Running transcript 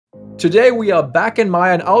Today we are back in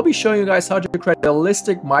Maya and I'll be showing you guys how to create a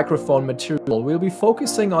realistic microphone material. We'll be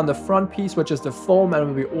focusing on the front piece, which is the foam, and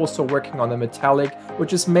we'll be also working on the metallic,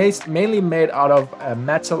 which is mainly made out of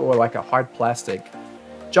metal or like a hard plastic.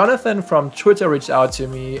 Jonathan from Twitter reached out to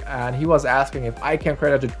me and he was asking if I can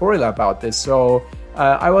create a tutorial about this. So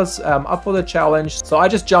I was up for the challenge. So I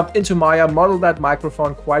just jumped into Maya, modeled that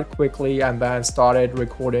microphone quite quickly, and then started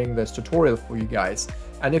recording this tutorial for you guys.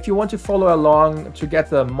 And if you want to follow along to get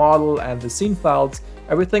the model and the scene files,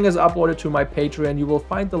 everything is uploaded to my Patreon. You will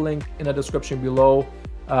find the link in the description below.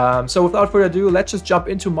 So without further ado, let's just jump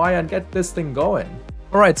into Maya and get this thing going.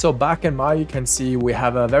 Alright, so back in Maya you can see we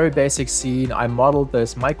have a very basic scene. I modeled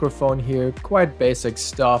this microphone here, quite basic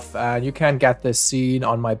stuff, and you can get this scene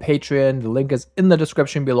on my Patreon. The link is in the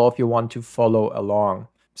description below if you want to follow along.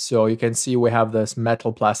 So you can see we have this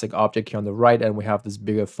metal plastic object here on the right, and we have this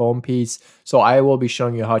bigger foam piece. So I will be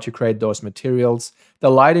showing you how to create those materials. The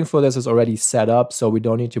lighting for this is already set up, so we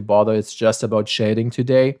don't need to bother. It's just about shading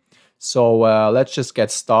today. So let's just get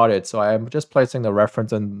started. So I'm just placing the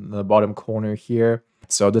reference in the bottom corner here.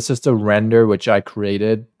 So this is the render which I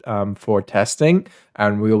created for testing,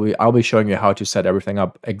 and I'll be showing you how to set everything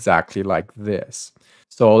up exactly like this.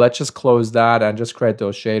 So let's just close that and just create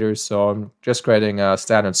those shaders. So I'm just creating a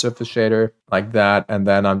standard surface shader like that, and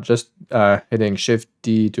then I'm just hitting Shift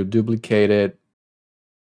D to duplicate it.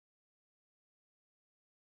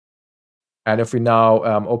 And if we now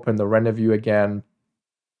open the render view again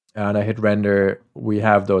and I hit render, we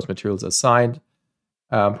have those materials assigned.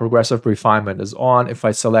 Progressive refinement is on. If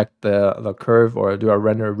I select the curve or do a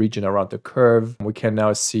render region around the curve, we can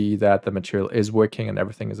now see that the material is working and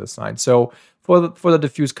everything is assigned. So for the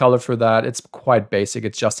diffuse color for that, it's quite basic.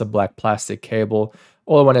 It's just a black plastic cable.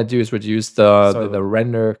 All I want to do is reduce the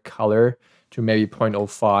render color to maybe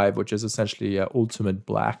 0.05, which is essentially ultimate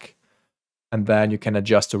black. And then you can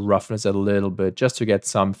adjust the roughness a little bit just to get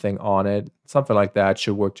something on it. Something like that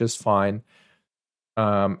should work just fine.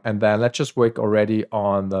 And then let's just work already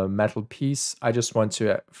on the metal piece. I just want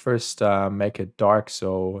to first make it dark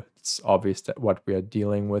so it's obvious that what we are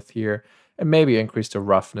dealing with here, and maybe increase the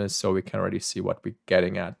roughness so we can already see what we're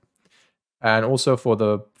getting at. And also for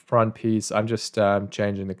the front piece, I'm just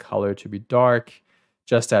changing the color to be dark,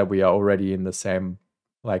 just that we are already in the same,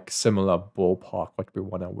 like, similar ballpark what we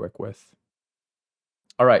want to work with.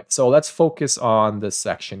 All right, so let's focus on this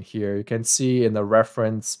section here. You can see in the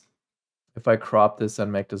reference, if I crop this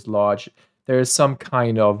and make this large, there is some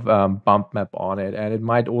kind of bump map on it, and it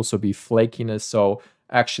might also be flakiness. So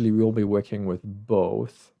actually we'll be working with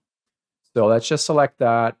both. So let's just select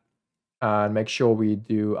that and make sure we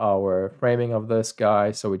do our framing of this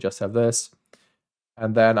guy. So we just have this.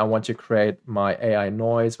 And then I want to create my AI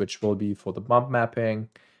noise, which will be for the bump mapping.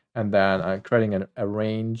 And then I'm creating a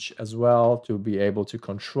range as well to be able to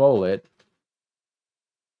control it.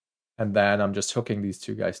 And then I'm just hooking these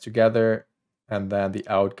two guys together. And then the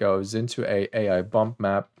out goes into a AI bump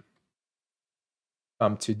map,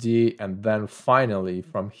 bump to D. And then finally,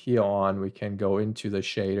 from here on, we can go into the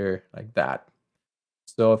shader like that.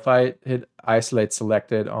 So if I hit isolate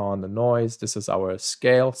selected on the noise, this is our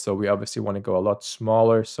scale. So we obviously want to go a lot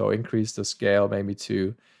smaller. So increase the scale maybe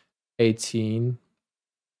to 18.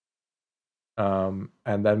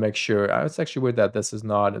 And then make sure, it's actually weird that this is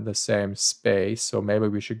not in the same space. So maybe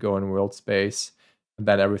we should go in world space, and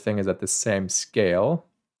then everything is at the same scale.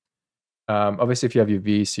 Obviously, if you have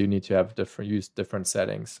UVs, you need to have use different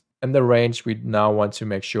settings. In the range, we now want to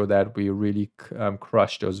make sure that we really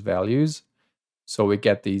crush those values. So we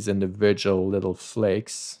get these individual little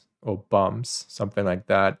flakes or bumps, something like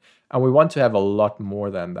that. And we want to have a lot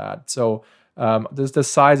more than that. So the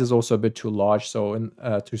size is also a bit too large, so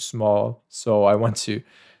too small. So I want to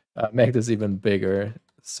make this even bigger,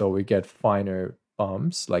 so we get finer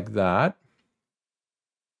bumps like that.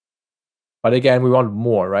 But again, we want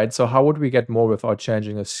more, right? So how would we get more without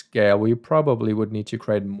changing the scale? We probably would need to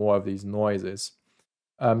create more of these noises.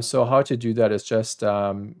 So how to do that is just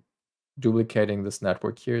duplicating this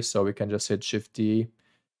network here. So we can just hit Shift D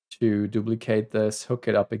to duplicate this, hook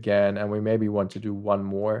it up again, and we maybe want to do one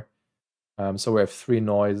more. So we have 3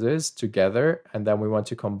 noises together, and then we want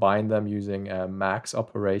to combine them using a max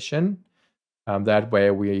operation. That way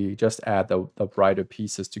we just add the brighter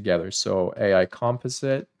pieces together. So AI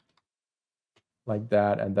composite, like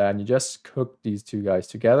that, and then you just hook these two guys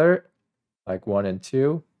together, like 1 and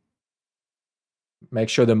 2. Make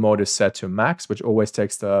sure the mode is set to max, which always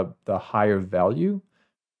takes the higher value.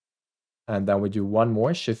 And then we do one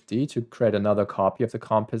more, Shift D, to create another copy of the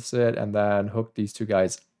composite, and then hook these two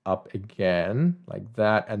guys up again like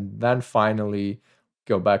that. And then finally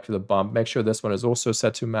go back to the bump. Make sure this one is also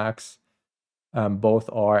set to max. both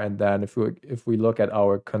are. And then if we look at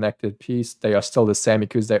our connected piece, they are still the same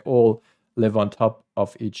because they all live on top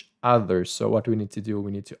of each other. So what we need to do,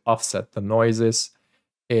 we need to offset the noises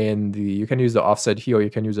in the, you can use the offset here, or you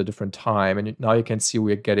can use a different time. And now you can see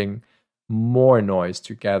we're getting more noise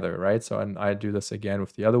together, right? So, and I do this again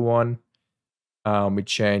with the other one. We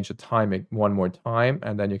change the timing one more time,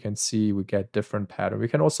 and then you can see we get different pattern. We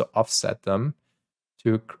can also offset them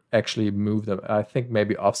to actually move them. I think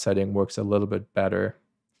maybe offsetting works a little bit better.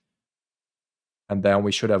 And then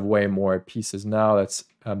we should have way more pieces now. Let's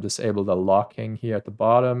disable the locking here at the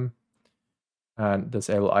bottom and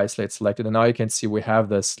disable isolate selected. And now you can see we have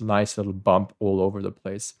this nice little bump all over the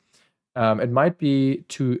place. It might be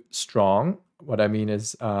too strong. What I mean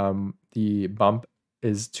is the bump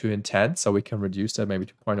is too intense, so we can reduce that maybe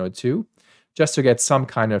to 0.02 just to get some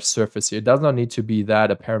kind of surface here. It does not need to be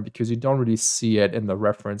that apparent because you don't really see it in the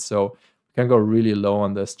reference, so we can go really low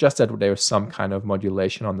on this, just that there's some kind of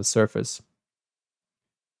modulation on the surface.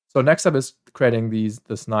 So next up is creating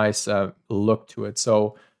this nice look to it.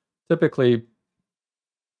 So typically,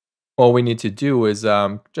 all we need to do is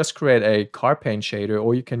just create a car paint shader,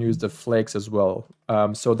 or you can use the flakes as well.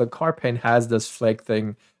 So the car paint has this flake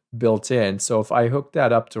thing built in. So if I hook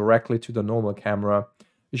that up directly to the normal camera,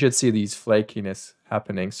 you should see these flakiness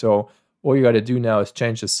happening. So all you got to do now is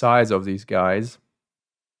change the size of these guys.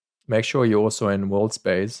 Make sure you're also in world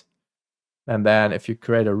space. And then if you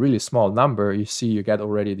create a really small number, you see you get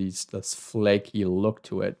already this flaky look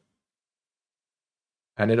to it.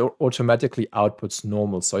 And it automatically outputs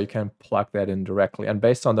normal, so you can plug that in directly. And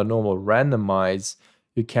based on the normal randomize,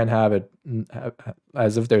 you can have it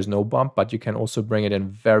as if there's no bump, but you can also bring it in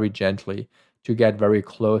very gently to get very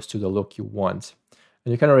close to the look you want.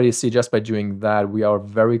 And you can already see just by doing that, we are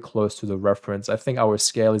very close to the reference. I think our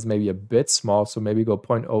scale is maybe a bit small, so maybe go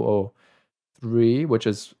 0.003, which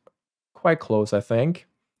is quite close, I think.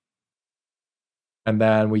 And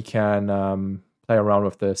then we can play around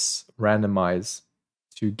with this randomize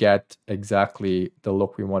to get exactly the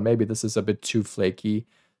look we want. Maybe this is a bit too flaky,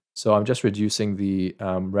 so I'm just reducing the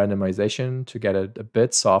randomization to get it a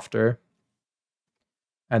bit softer.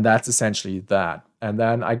 And that's essentially that. And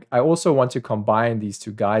then I also want to combine these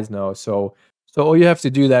two guys now. So all you have to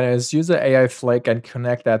do then is use the AI flake and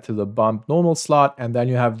connect that to the bump normal slot, and then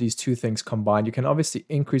you have these two things combined. You can obviously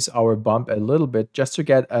increase our bump a little bit just to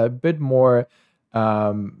get a bit more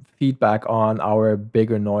feedback on our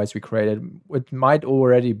bigger noise we created. It might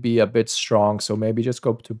already be a bit strong, so maybe just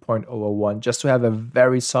go to 0.001 just to have a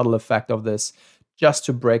very subtle effect of this, just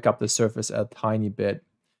to break up the surface a tiny bit.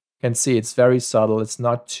 You can see it's very subtle, it's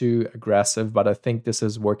not too aggressive, but I think this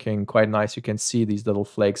is working quite nice. You can see these little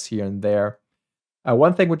flakes here and there.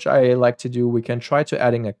 One thing which I like to do, we can try to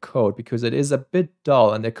adding a code because it is a bit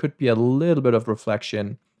dull and there could be a little bit of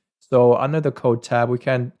reflection. So under the code tab, we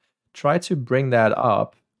can try to bring that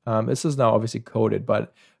up. This is now obviously coded,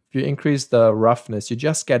 but if you increase the roughness, you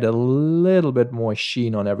just get a little bit more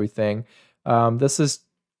sheen on everything. This is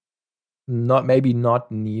maybe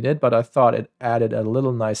not needed, but I thought it added a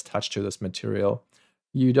little nice touch to this material.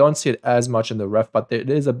 You don't see it as much in the ref, but it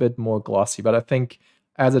is a bit more glossy. But I think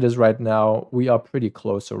as it is right now, we are pretty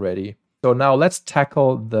close already. So now let's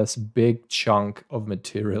tackle this big chunk of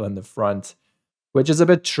material in the front, which is a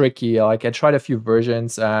bit tricky. Like I tried a few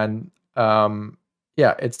versions, and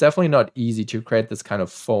yeah, it's definitely not easy to create this kind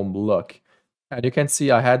of foam look. And you can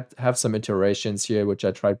see I have some iterations here, which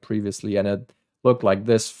I tried previously, and it looked like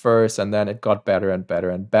this first, and then it got better and better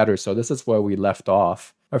and better. So this is where we left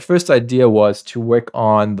off. Our first idea was to work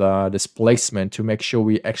on the displacement to make sure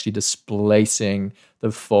we actually displacing the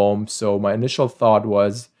foam. So my initial thought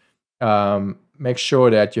was make sure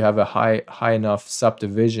that you have a high enough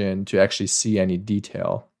subdivision to actually see any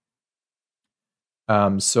detail.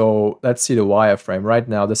 So let's see the wireframe. Right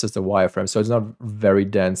now, this is the wireframe, so it's not very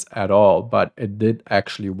dense at all, but it did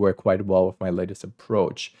actually work quite well with my latest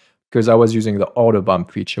approach because I was using the auto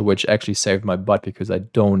bump feature, which actually saved my butt because I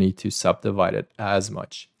don't need to subdivide it as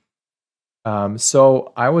much.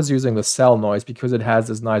 So I was using the cell noise because it has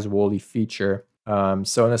this nice Wall-E feature.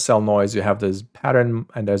 So in the cell noise, you have this pattern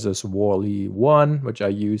and there's this Wall-E 1, which I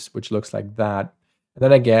use, which looks like that. And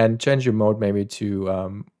then again, change your mode maybe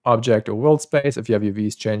to object or world space. If you have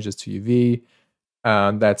UVs, change this to UV.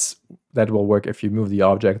 That will work. If you move the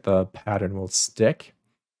object, the pattern will stick.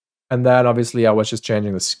 And then obviously I was just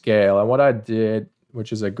changing the scale. And what I did,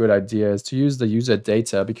 which is a good idea, is to use the user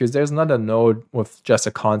data because there's not a node with just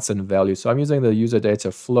a constant value. So I'm using the user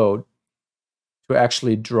data float to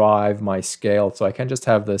actually drive my scale. So I can just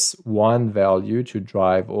have this one value to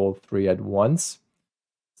drive all three at once.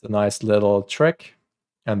 It's a nice little trick.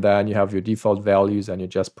 And then you have your default values and you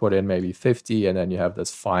just put in maybe 50, and then you have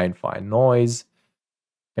this fine noise.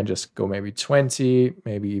 You can just go maybe 20,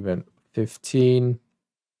 maybe even 15.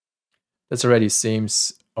 This already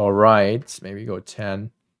seems all right. Maybe go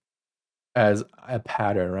 10 as a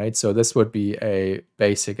pattern, right? So this would be a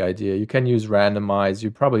basic idea. You can use randomize.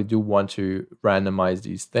 You probably do want to randomize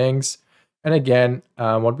these things. And again,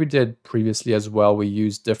 what we did previously as well, we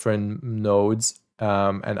used different nodes,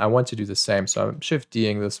 and I want to do the same. So I'm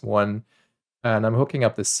Shift-D'ing this one, and I'm hooking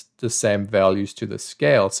up the same values to the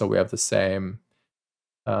scale. So we have the same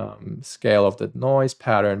scale of the noise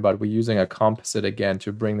pattern, but we're using a composite again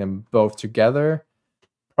to bring them both together.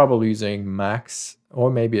 Probably using max, or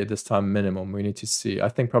maybe at this time minimum. We need to see. I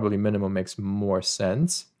think probably minimum makes more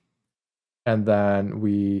sense. And then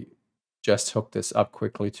we just hook this up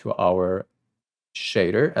quickly to our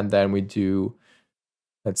shader, and then we do,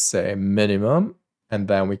 let's say, minimum, and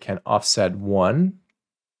then we can offset 1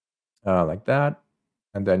 like that.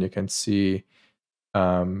 And then you can see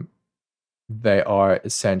they are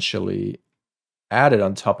essentially added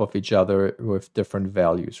on top of each other with different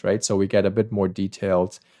values, right? So we get a bit more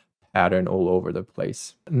detailed pattern all over the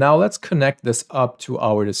place. Now let's connect this up to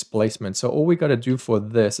our displacement. So all we got to do for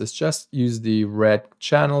this is just use the red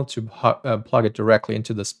channel to plug it directly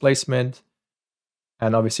into displacement.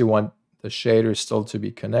 And obviously want the shader still to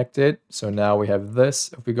be connected. So now we have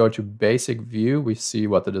this. If we go to basic view, we see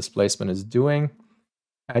what the displacement is doing.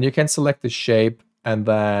 And you can select the shape, and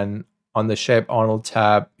then on the shape Arnold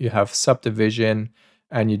tab, you have subdivision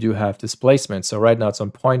and you do have displacement. So right now it's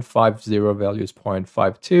on 0.50, value is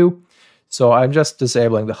 0.52. So I'm just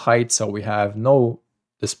disabling the height so we have no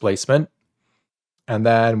displacement. And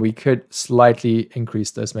then we could slightly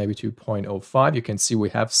increase this maybe to 0.05. You can see we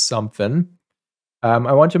have something. I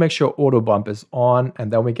want to make sure auto bump is on,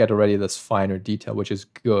 and then we get already this finer detail, which is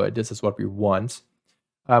good. This is what we want.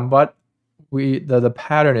 But the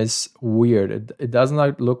pattern is weird. It does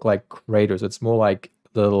not look like craters. It's more like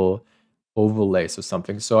little overlays or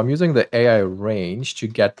something. So I'm using the AI range to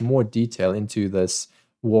get more detail into this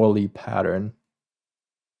whorly pattern.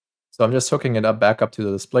 So I'm just hooking it up back up to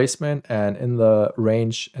the displacement, and in the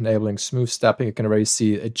range enabling smooth stepping, you can already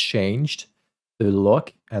see it changed the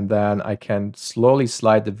look, and then I can slowly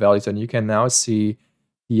slide the values, and you can now see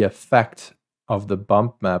the effect of the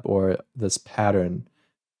bump map or this pattern.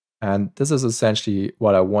 And this is essentially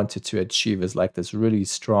what I wanted to achieve, is like this really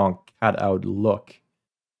strong cut-out look.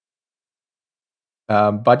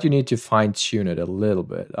 But you need to fine-tune it a little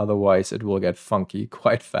bit, otherwise it will get funky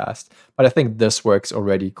quite fast. But I think this works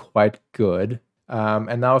already quite good.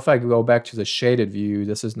 And now if I go back to the shaded view,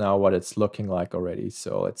 this is now what it's looking like already.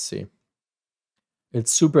 So let's see. It's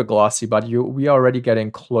super glossy, but we are already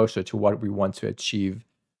getting closer to what we want to achieve.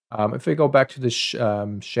 If we go back to the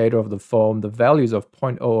shader of the foam, the values of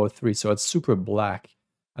 0.003, so it's super black,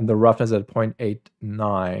 and the roughness at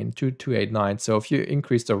 0.89, 289. So if you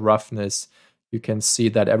increase the roughness, you can see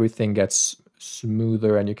that everything gets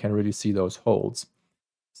smoother, and you can really see those holes.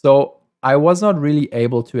 So I was not really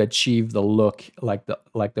able to achieve the look like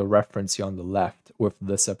the reference here on the left with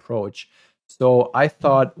this approach. So I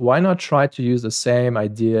thought, why not try to use the same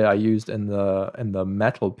idea I used in the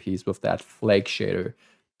metal piece with that flake shader?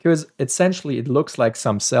 Because essentially it looks like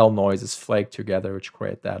some cell noises flaked together, which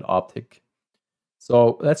create that optic.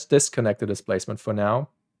 So let's disconnect the displacement for now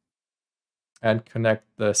and connect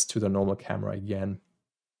this to the normal camera again.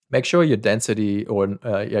 Make sure your density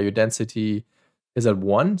your density is at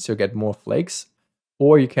 1, so you get more flakes,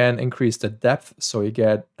 or you can increase the depth so you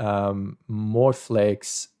get more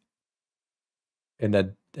flakes in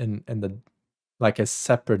the like a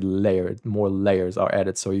separate layer. More layers are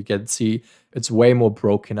added, so you can see it's way more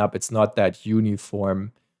broken up. It's not that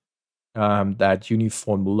uniform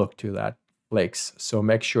look to that flakes. So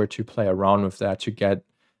make sure to play around with that to get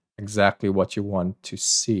exactly what you want to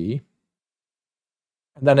see.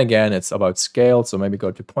 And then again, it's about scale. So maybe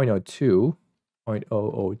go to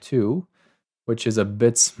 0.02, which is a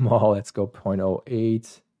bit small. Let's go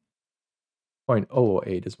 0.08.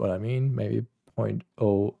 0.008 is what I mean. Maybe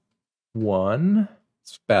 0.01.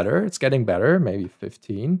 It's better. It's getting better. Maybe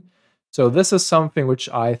 15. So this is something which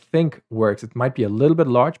I think works. It might be a little bit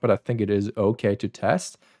large, but I think it is okay to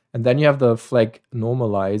test. And then you have the flake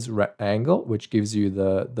normalize angle, which gives you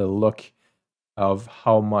the look of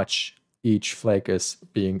how much each flake is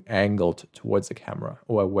being angled towards the camera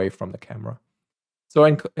or away from the camera. So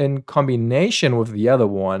in combination with the other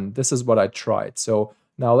one, this is what I tried. So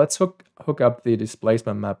now let's hook up the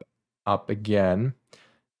displacement map up again.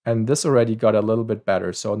 And this already got a little bit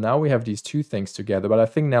better. So now we have these two things together, but I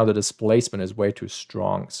think now the displacement is way too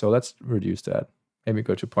strong. So let's reduce that. Maybe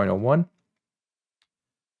go to 0.01.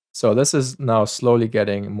 So this is now slowly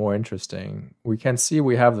getting more interesting. We can see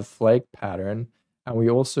we have the flake pattern, and we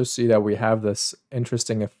also see that we have this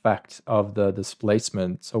interesting effect of the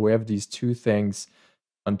displacement. So we have these two things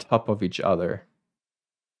on top of each other.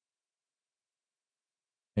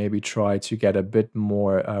 Maybe try to get a bit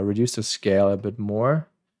more, reduce the scale a bit more.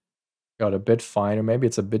 Got a bit finer. Maybe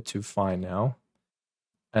it's a bit too fine now.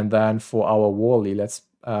 And then for our Wall-E, let's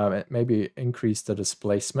maybe increase the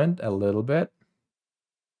displacement a little bit.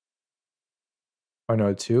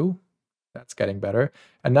 0.02. That's getting better.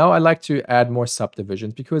 And now I like to add more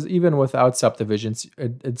subdivisions, because even without subdivisions,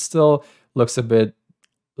 it still looks a bit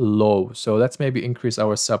low. So let's maybe increase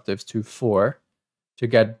our subdivs to 4 to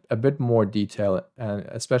get a bit more detail. And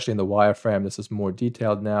especially in the wireframe, this is more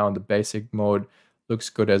detailed now. And the basic mode looks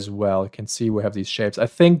good as well. You can see we have these shapes. I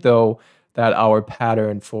think, though, that our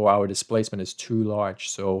pattern for our displacement is too large.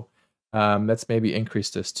 So let's maybe increase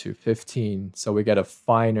this to 15. So we get a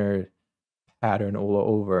finer pattern all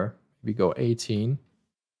over. We go 18.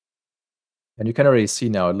 And you can already see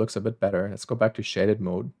now it looks a bit better. Let's go back to shaded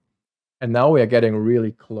mode. And now we are getting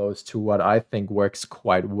really close to what I think works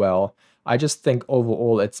quite well. I just think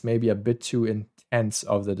overall it's maybe a bit too intense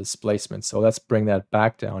of the displacement. So let's bring that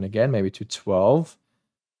back down again, maybe to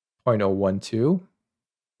 12.012.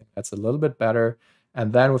 That's a little bit better.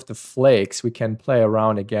 And then with the flakes, we can play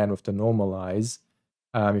around again with the normalize.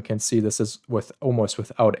 You can see this is almost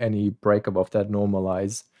without any breakup of that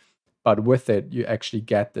normalize. But with it, you actually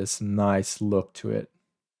get this nice look to it.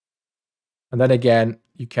 And then again,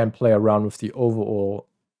 you can play around with the overall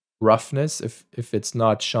roughness. If it's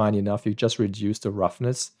not shiny enough, you just reduce the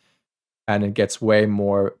roughness and it gets way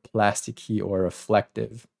more plasticky or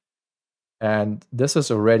reflective. And this is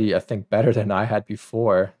already, I think, better than I had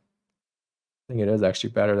before. I think it is actually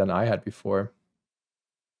better than I had before.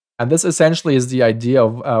 And this essentially is the idea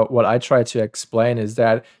of what I try to explain, is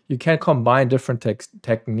that you can combine different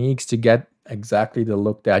techniques to get exactly the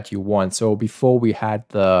look that you want. So before we had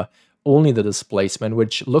only the displacement,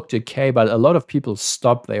 which looked okay, but a lot of people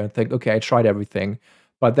stop there and think, okay, I tried everything.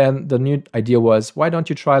 But then the new idea was, why don't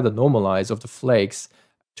you try the normalize of the flakes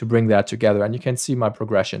to bring that together? And you can see my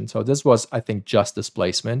progression. So this was, I think, just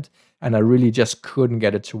displacement, and I really just couldn't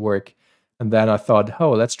get it to work. And then I thought,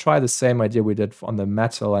 oh, let's try the same idea we did on the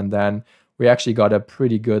metal. And then we actually got a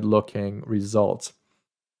pretty good looking result.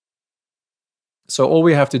 So all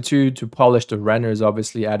we have to do to polish the render is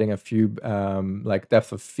obviously adding a few like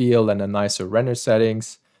depth of field and a nicer render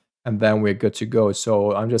settings. And then we're good to go.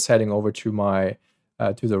 So I'm just heading over to my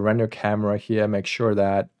to the render camera here. Make sure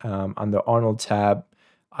that under Arnold tab,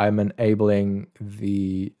 I'm enabling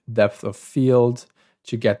the depth of field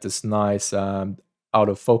to get this nice out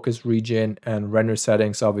of focus region, and render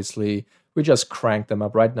settings, obviously we just crank them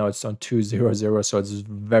up. Right now it's on 200, so it's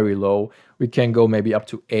very low. We can go maybe up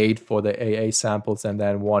to 8 for the AA samples, and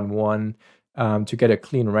then 1.1 to get a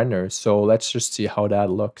clean render. So let's just see how that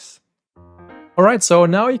looks. Alright, so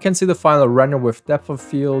now you can see the final render with depth of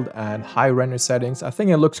field and high render settings. I think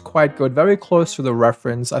it looks quite good, very close to the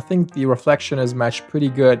reference. I think the reflection is matched pretty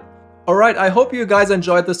good. Alright, I hope you guys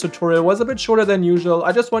enjoyed this tutorial. It was a bit shorter than usual.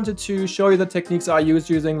 I just wanted to show you the techniques I used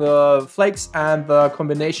using the flakes and the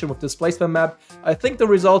combination with displacement map. I think the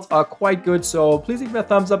results are quite good, so please leave me a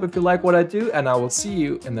thumbs up if you like what I do, and I will see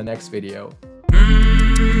you in the next video.